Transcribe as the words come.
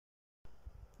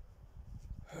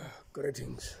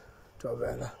Greetings,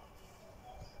 Travella.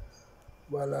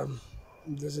 Well,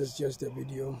 this is just a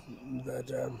video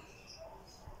that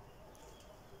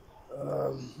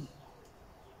um,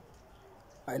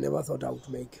 I never thought I would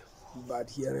make, but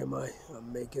here am I.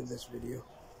 I'm making this video.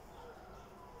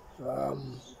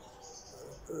 Um,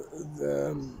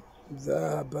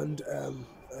 there happened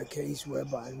a case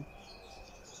whereby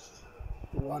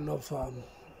one of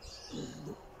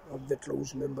the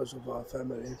close members of our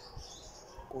family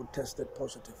got tested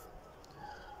positive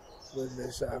with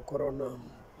this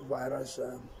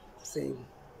coronavirus thing,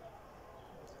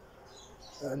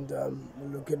 and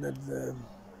looking at the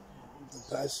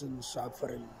person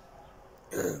suffering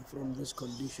from this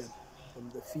condition,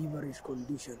 from the feverish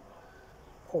condition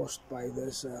caused by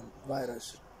this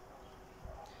virus.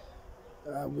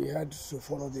 We had to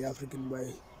follow the African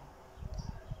way.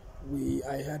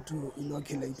 I had to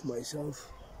inoculate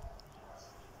myself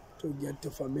to get to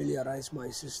familiarize my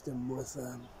system with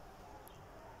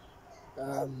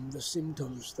the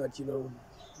symptoms that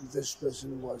this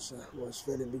person was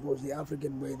feeling, because the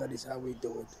African way, that is how we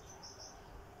do it.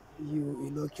 You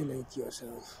inoculate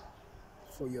yourself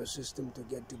for your system to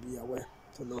get to be aware,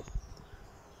 to know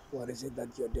what is it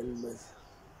that you're dealing with.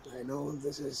 I know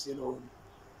this is, a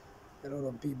lot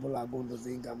of people are going to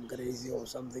think I'm crazy or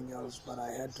something else, but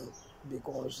I had to,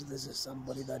 because this is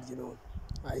somebody that,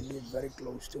 I live very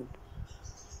close to.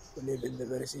 We live in the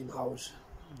very same house.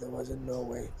 There wasn't no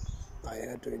way. I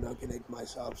had to inoculate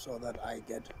myself so that I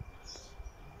get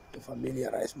to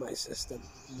familiarize my system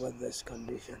with this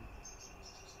condition.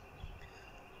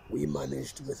 We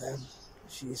managed with her.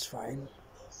 She's fine.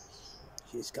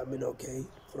 She's coming okay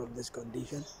from this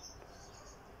condition.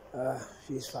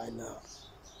 She's fine now.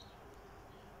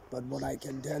 But what I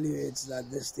can tell you is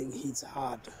that this thing hits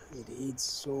hard. It hits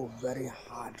so very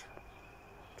hard,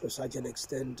 to such an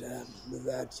extent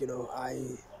that,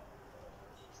 I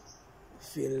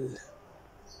feel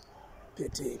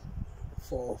pity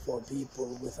for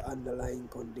people with underlying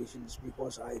conditions,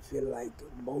 because I feel like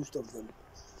most of them,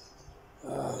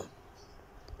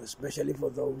 especially for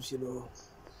those,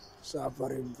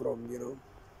 suffering from,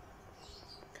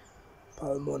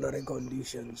 pulmonary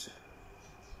conditions,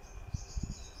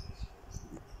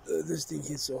 this thing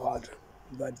hits so hard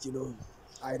that,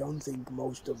 I don't think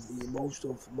most of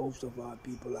our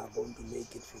people are going to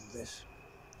make it from this.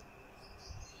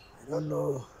 I don't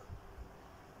know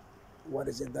what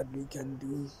is it that we can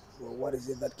do, or what is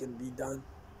it that can be done,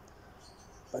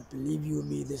 but believe you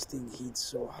me, this thing hits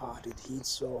so hard. It hits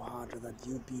so hard that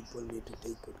you people need to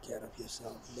take good care of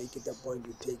yourself. Make it a point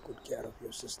you take good care of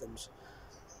your systems.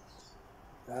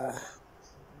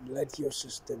 Let your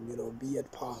system, be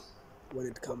at par when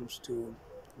it comes to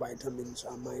vitamins,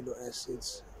 amino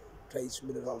acids, trace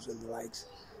minerals, and the likes.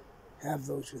 Have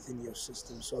those within your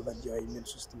system so that your immune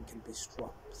system can be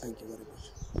strong. Thank you very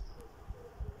much.